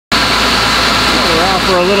out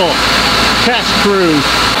for a little test cruise.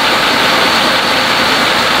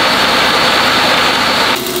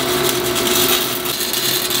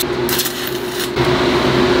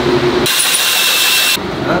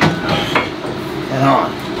 And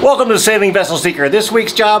on. Welcome to Sailing Vessel Seeker. This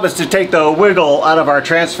week's job is to take the wiggle out of our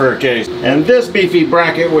transfer case. And this beefy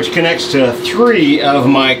bracket, which connects to 3 of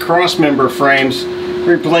my cross-member frames,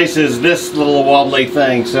 replaces this little wobbly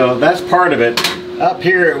thing. So that's part of it. Up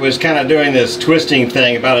here it was kind of doing this twisting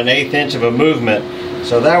thing, about an 1/8 inch of a movement.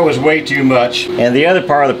 So that was way too much. And the other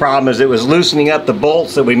part of the problem is it was loosening up the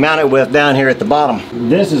bolts that we mounted with down here at the bottom.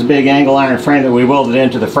 This is a big angle iron frame that we welded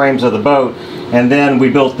into the frames of the boat. And then we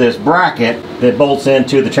built this bracket that bolts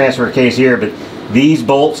into the transfer case here, but these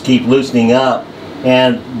bolts keep loosening up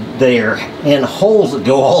and they're in holes that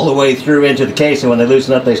go all the way through into the case, and when they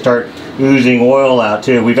loosen up they start oozing oil out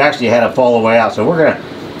too. We've actually had them fall away out, so we're going to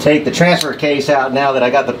take the transfer case out now that I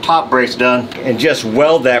got the top brace done and just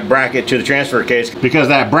weld that bracket to the transfer case, because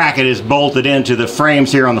that bracket is bolted into the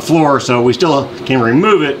frames here on the floor, so we still can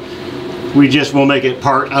remove it. We just will make it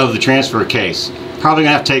part of the transfer case. Probably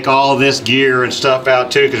gonna have to take all of this gear and stuff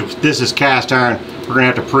out too, because this is cast iron. We're gonna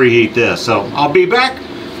have to preheat this. So I'll be back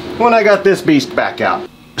when I got this beast back out.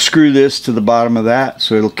 Screw this to the bottom of that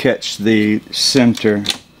so it'll catch the center.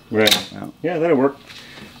 Right. Yeah, that'll work.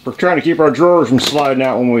 We're trying to keep our drawers from sliding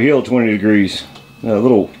out when we heal 20 degrees. A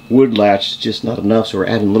little wood latch is just not enough, so we're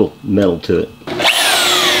adding a little metal to it.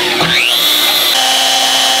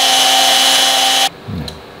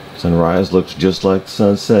 Sunrise looks just like the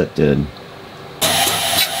sunset did.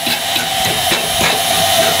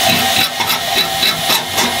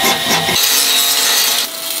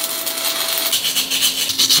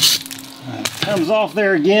 Comes off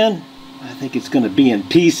there again. I think it's going to be in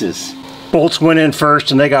pieces. Bolts went in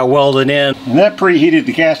first and they got welded in. And that preheated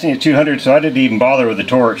the casting at 200, so I didn't even bother with the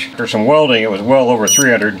torch. For some welding, it was well over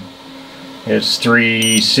 300. It's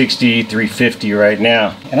 360, 350 right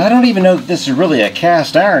now. And I don't even know that this is really a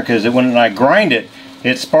cast iron, because when I grind it,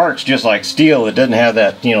 it sparks just like steel. It doesn't have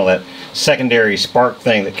that, you know, that secondary spark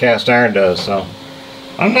thing that cast iron does. So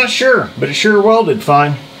I'm not sure, but it sure welded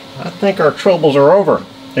fine. I think our troubles are over,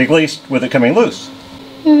 at least with it coming loose.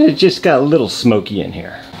 And it just got a little smoky in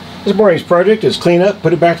here. This morning's project is clean up,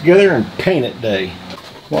 put it back together, and paint it day.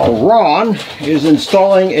 While Ron is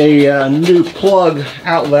installing a new plug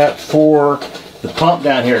outlet for the pump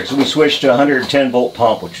down here. So we switched to a 110 volt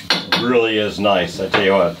pump, which really is nice. I tell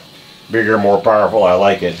you what, bigger, more powerful, I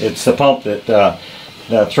like it. It's the pump that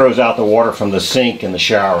throws out the water from the sink in the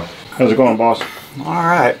shower. How's it going, boss? All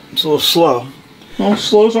right, it's a little slow. Well,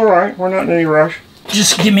 slow's all right. We're not in any rush.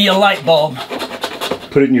 Just give me a light bulb.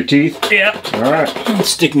 Put it in your teeth? Yep. All right. I'll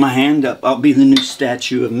stick my hand up. I'll be the new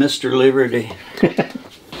statue of Mr. Liberty.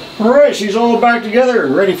 All right, she's all back together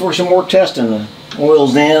and ready for some more testing. The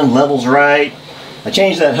oil's in, level's right. I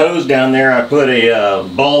changed that hose down there. I put a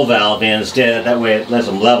ball valve in instead. That way it lets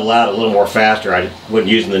them level out a little more faster. I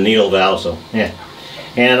wasn't using the needle valve, so yeah.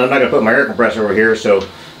 And I'm not going to put my air compressor over here, so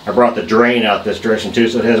I brought the drain out this direction too,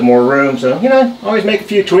 so it has more room. So, you know, always make a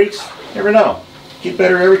few tweaks. Never know. Get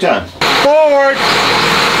better every time. Forward!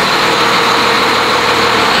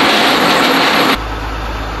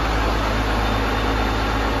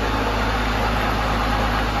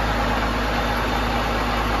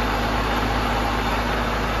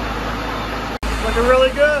 Looking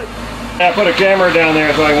really good. I put a camera down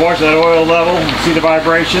there so I can watch that oil level, see the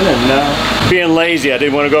vibration, and being lazy, I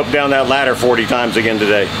didn't want to go up and down that ladder 40 times again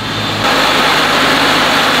today.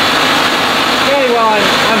 Okay, well,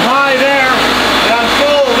 I'm high there, and I'm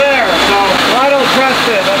full there, so I don't trust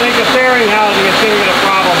it. I think the fairing housing is giving it a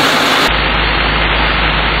problem.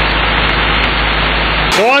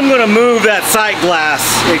 So I'm going to move that sight glass.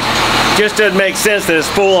 It just doesn't make sense that it's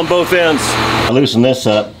full on both ends. I loosen this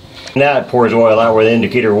up. Now it pours oil out where the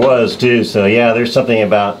indicator was too, so yeah, there's something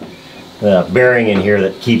about the bearing in here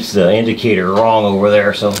that keeps the indicator wrong over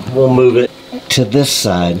there, so we'll move it to this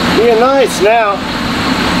side. Being nice now.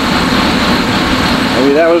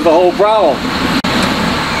 Maybe that was the whole problem.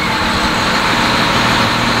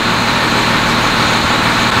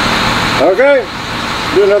 Okay,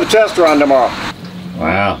 do another test run tomorrow.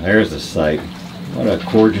 Wow, there's the sight. What a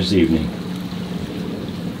gorgeous evening.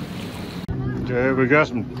 Okay, we got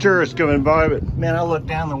some tourists coming by, but man, I look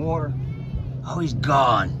down the water. Oh, he's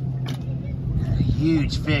gone. A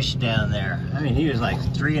huge fish down there. I mean, he was like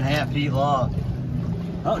 3.5 feet long.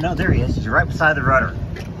 Oh no, there he is. He's right beside the rudder.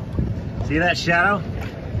 See that shadow?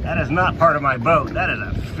 That is not part of my boat. That is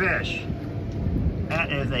a fish. That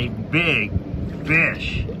is a big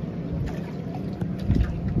fish.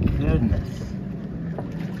 Goodness.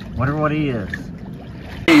 Wonder what he is.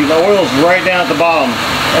 The oil's right down at the bottom.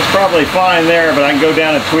 That's probably fine there, but I can go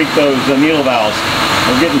down and tweak those needle valves.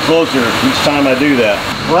 We're getting closer each time I do that.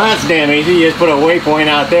 Well, that's damn easy. You just put a waypoint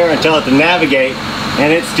out there and tell it to navigate,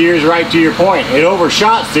 and it steers right to your point. It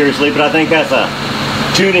overshot seriously, but I think that's a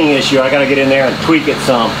tuning issue. I gotta get in there and tweak it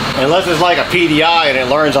some. Unless it's like a PDI and it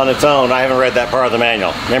learns on its own. I haven't read that part of the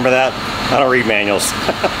manual. Remember that? I don't read manuals.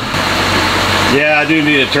 Yeah, I do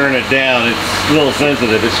need to turn it down. It's a little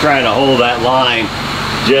sensitive. It's trying to hold that line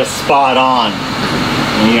just spot on.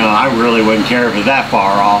 You know, I really wouldn't care if it's that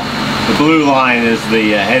far off. The blue line is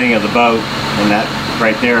the heading of the boat, and that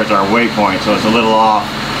right there is our waypoint, so it's a little off.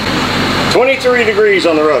 23 degrees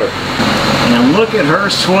on the rotor. And look at her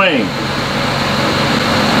swing.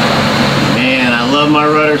 Man, I love my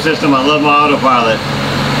rudder system. I love my autopilot.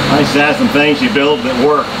 I just have some things you build that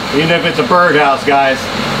work. Even if it's a birdhouse, guys,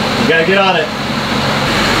 you gotta get on it.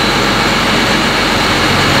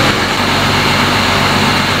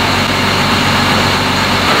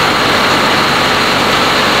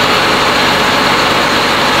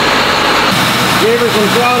 Gave her some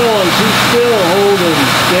throttle and she's still holding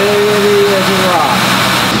steady as a rock.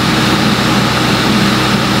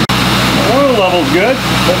 The oil level's good,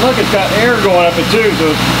 but look, it's got air going up it too, so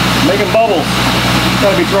it's making bubbles.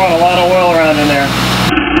 Gotta be throwing a lot of oil around in there.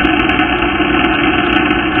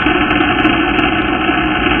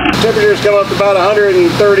 Temperatures come up to about 130,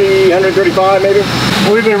 135 maybe.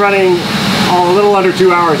 We've been running a little under 2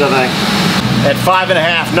 hours, I think, at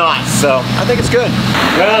 5.5 knots, so I think it's good.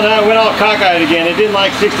 Well, now I went all cockeyed again. It didn't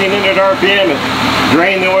like 1600 RPM. It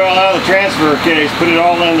drained the oil out of the transfer case, put it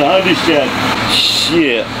all in the undershed.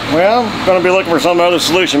 Shit. Well, I'm gonna be looking for some other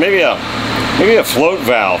solution. Maybe a float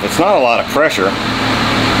valve. It's not a lot of pressure.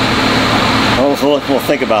 We'll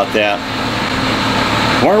think about that.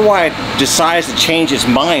 I wonder why it decides to change its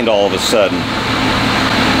mind all of a sudden.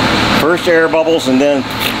 First air bubbles and then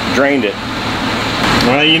drained it.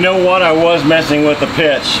 Well, you know what? I was messing with the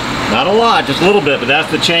pitch. Not a lot, just a little bit, but that's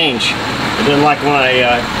the change. I didn't like when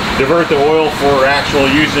I divert the oil for actual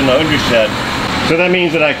use in the undershed. So that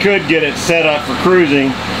means that I could get it set up for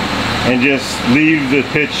cruising and just leave the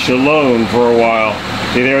pitch alone for a while.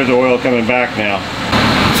 See, there's the oil coming back now.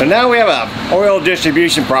 So now we have a oil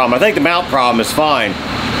distribution problem. I think the mount problem is fine,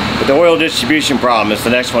 but the oil distribution problem is the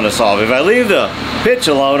next one to solve. If I leave the pitch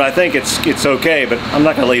alone, I think it's okay, but I'm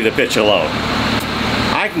not going to leave the pitch alone.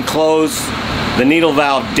 I can close the needle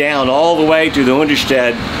valve down all the way to the undershed,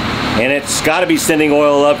 and it's got to be sending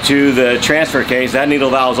oil up to the transfer case. That needle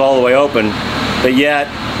valve is all the way open, but yet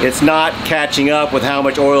it's not catching up with how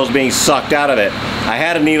much oil is being sucked out of it. I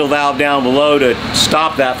had a needle valve down below to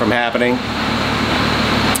stop that from happening.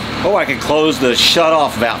 Oh, I could close the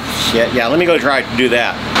shut-off valve. Shit, yeah, let me go try to do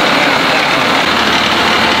that.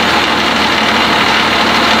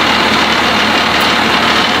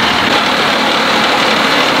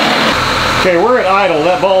 Okay, we're at idle.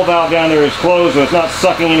 That ball valve down there is closed, so it's not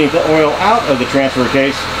sucking any oil out of the transfer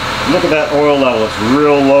case. Look at that oil level. It's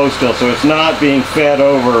real low still, so it's not being fed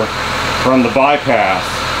over from the bypass.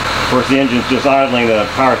 Of course, the engine's just idling. The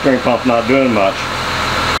power steering pump's not doing much.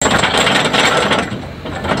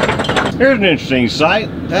 Here's an interesting sight.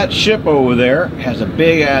 That ship over there has a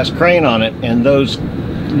big ass crane on it, and those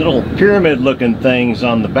little pyramid looking things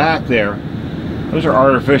on the back there, those are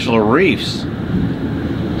artificial reefs.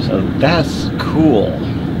 So that's cool.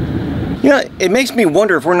 You know, it makes me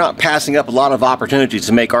wonder if we're not passing up a lot of opportunities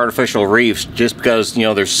to make artificial reefs just because, you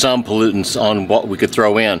know, there's some pollutants on what we could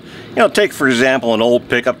throw in. You know, take for example an old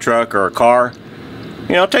pickup truck or a car.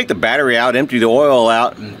 You know, take the battery out, empty the oil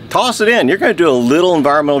out, and toss it in. You're going to do a little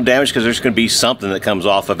environmental damage because there's going to be something that comes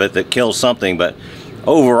off of it that kills something. But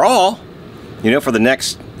overall, you know, for the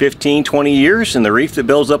next 15, 20 years and the reef that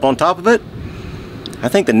builds up on top of it, I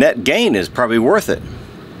think the net gain is probably worth it.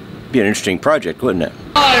 Be an interesting project, wouldn't it?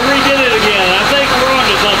 I redid it again. I think we're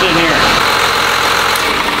onto something here.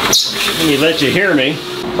 Let me let you hear me.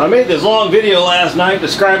 I made this long video last night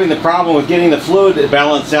describing the problem with getting the fluid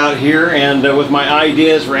balance out here, and with my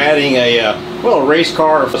ideas for adding a race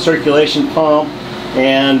car, a circulation pump,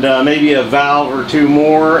 and maybe a valve or two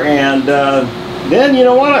more. And then, you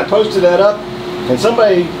know what, I posted that up and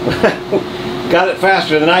somebody got it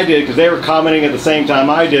faster than I did because they were commenting at the same time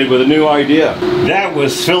I did with a new idea. That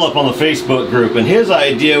was Philip on the Facebook group, and his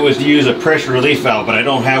idea was to use a pressure relief valve, but I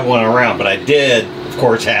don't have one around. But I did, of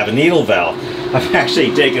course, have a needle valve. I've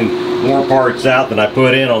actually taken more parts out than I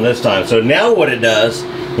put in on this time. So now what it does,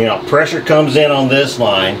 you know, pressure comes in on this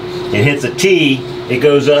line, it hits a T, it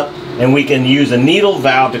goes up, and we can use a needle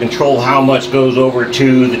valve to control how much goes over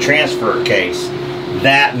to the transfer case.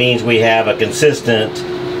 That means we have a consistent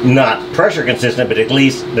not pressure consistent, but at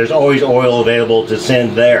least there's always oil available to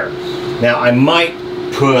send there. Now I might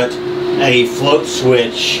put a float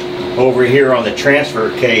switch over here on the transfer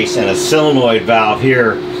case and a solenoid valve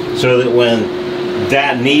here, so that when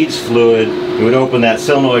that needs fluid, it would open that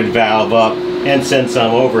solenoid valve up and send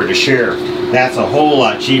some over to share. That's a whole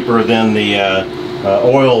lot cheaper than the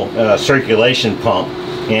oil circulation pump,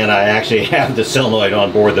 and I actually have the solenoid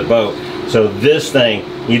on board the boat. So this thing,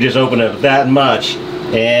 you just open it that much,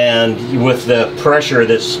 and with the pressure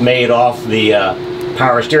that's made off the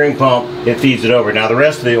power steering pump, it feeds it over. Now the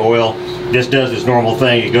rest of the oil just does its normal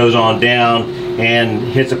thing. It goes on down and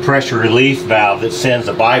hits a pressure relief valve that sends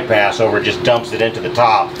a bypass over, just dumps it into the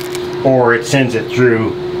top, or it sends it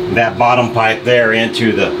through that bottom pipe there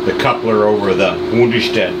into the coupler over the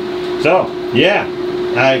Wunderstedt. So yeah,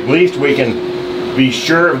 at least we can be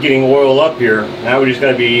sure of getting oil up here. Now we're just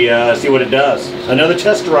going to be see what it does. Another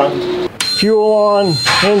test run. Fuel on,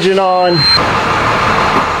 engine on.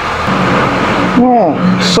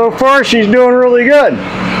 Oh, so far she's doing really good.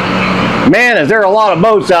 Man, is there a lot of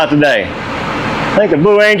boats out today. I think the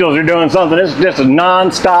Blue Angels are doing something. It's just a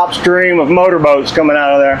non-stop stream of motorboats coming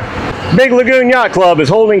out of there. Big Lagoon Yacht Club is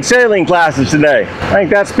holding sailing classes today. I think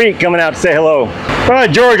that's Pete coming out to say hello. All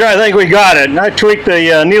right, George, I think we got it. I tweaked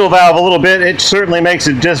the needle valve a little bit. It certainly makes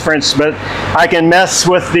a difference, but I can mess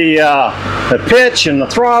with the pitch and the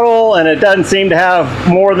throttle, and it doesn't seem to have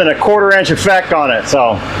more than a 1/4 inch effect on it.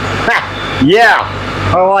 So, yeah,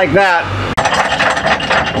 I like that.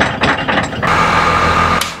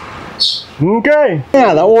 Okay,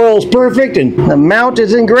 yeah, the oil's perfect and the mount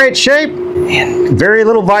is in great shape and very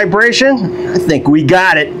little vibration. I think we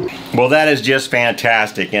got it. Well, that is just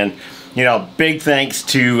fantastic. And you know, big thanks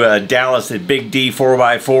to Dallas at Big D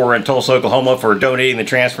 4x4 in Tulsa, Oklahoma for donating the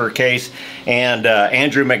transfer case, and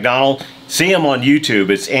Andrew McDonald. See him on YouTube.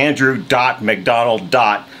 It's andrew.mcdonald.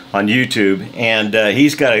 on YouTube, and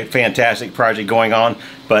he's got a fantastic project going on,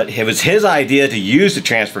 but it was his idea to use the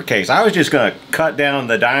transfer case. I was just going to cut down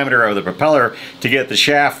the diameter of the propeller to get the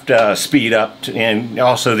shaft speed up and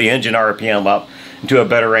also the engine RPM up to a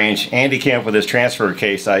better range. Andy came up with this transfer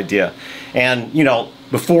case idea. And you know,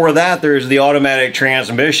 before that there's the automatic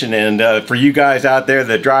transmission, and for you guys out there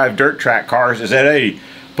that drive dirt track cars, they said, hey,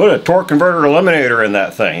 put a torque converter eliminator in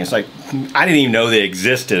that thing. It's like, I didn't even know they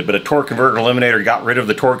existed, but a torque converter eliminator got rid of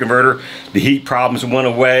the torque converter. The heat problems went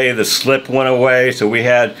away, the slip went away, so we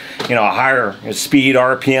had, you know, a higher speed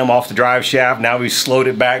RPM off the drive shaft. Now we've slowed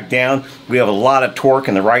it back down. We have a lot of torque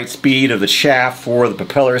and the right speed of the shaft for the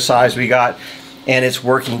propeller size we got, and it's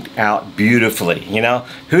working out beautifully. You know,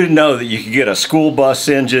 who'd know that you could get a school bus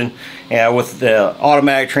engine with the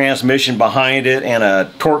automatic transmission behind it and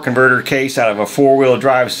a torque converter case out of a 4-wheel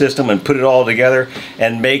drive system and put it all together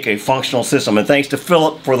and make a functional system. And thanks to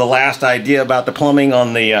Philip for the last idea about the plumbing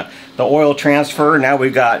on the oil transfer. Now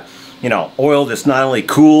we've got, you know, oil that's not only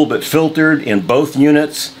cool but filtered in both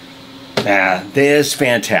units. This is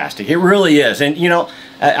fantastic. It really is. And you know,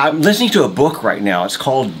 I'm listening to a book right now. It's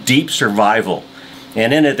called Deep Survival,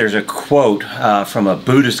 and in it there's a quote from a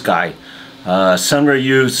Buddhist guy,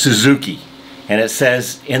 Shunryu Suzuki, and it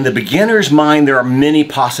says, in the beginner's mind there are many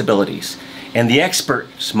possibilities, in the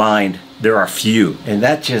expert's mind there are few. And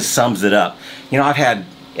that just sums it up. You know, I've had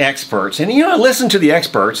experts, and you know, listen to the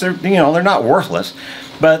experts. They're, you know, they're not worthless,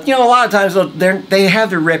 but you know, a lot of times they have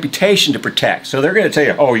their reputation to protect, so they're going to tell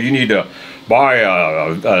you, oh, you need to buy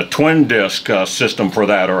a twin disc system for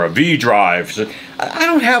that, or a V drive. So I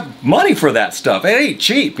don't have money for that stuff. It ain't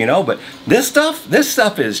cheap, you know, but this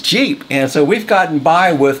stuff is cheap. And so we've gotten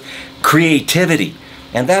by with creativity,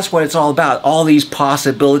 and that's what it's all about, all these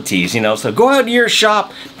possibilities, you know. So go out to your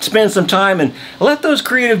shop, spend some time, and let those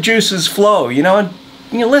creative juices flow, you know, and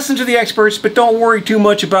you know, listen to the experts, but don't worry too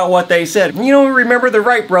much about what they said. You know, remember the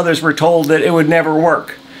Wright brothers were told that it would never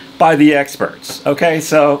work by the experts. Okay,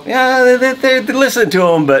 so yeah, they listen to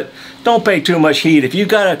them, but don't pay too much heed. If you've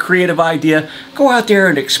got a creative idea, go out there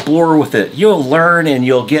and explore with it. You'll learn and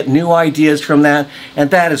you'll get new ideas from that,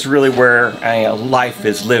 and that is really where life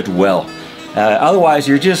is lived well. Otherwise,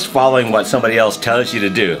 you're just following what somebody else tells you to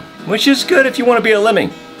do, which is good if you want to be a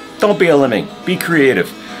lemming. Don't be a lemming. Be creative.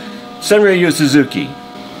 Shunryu Suzuki.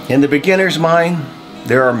 In the beginner's mind,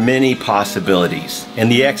 there are many possibilities. In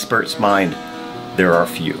the expert's mind, there are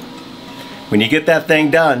few. When you get that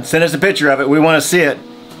thing done, send us a picture of it. We want to see it.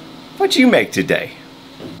 What'd you make today?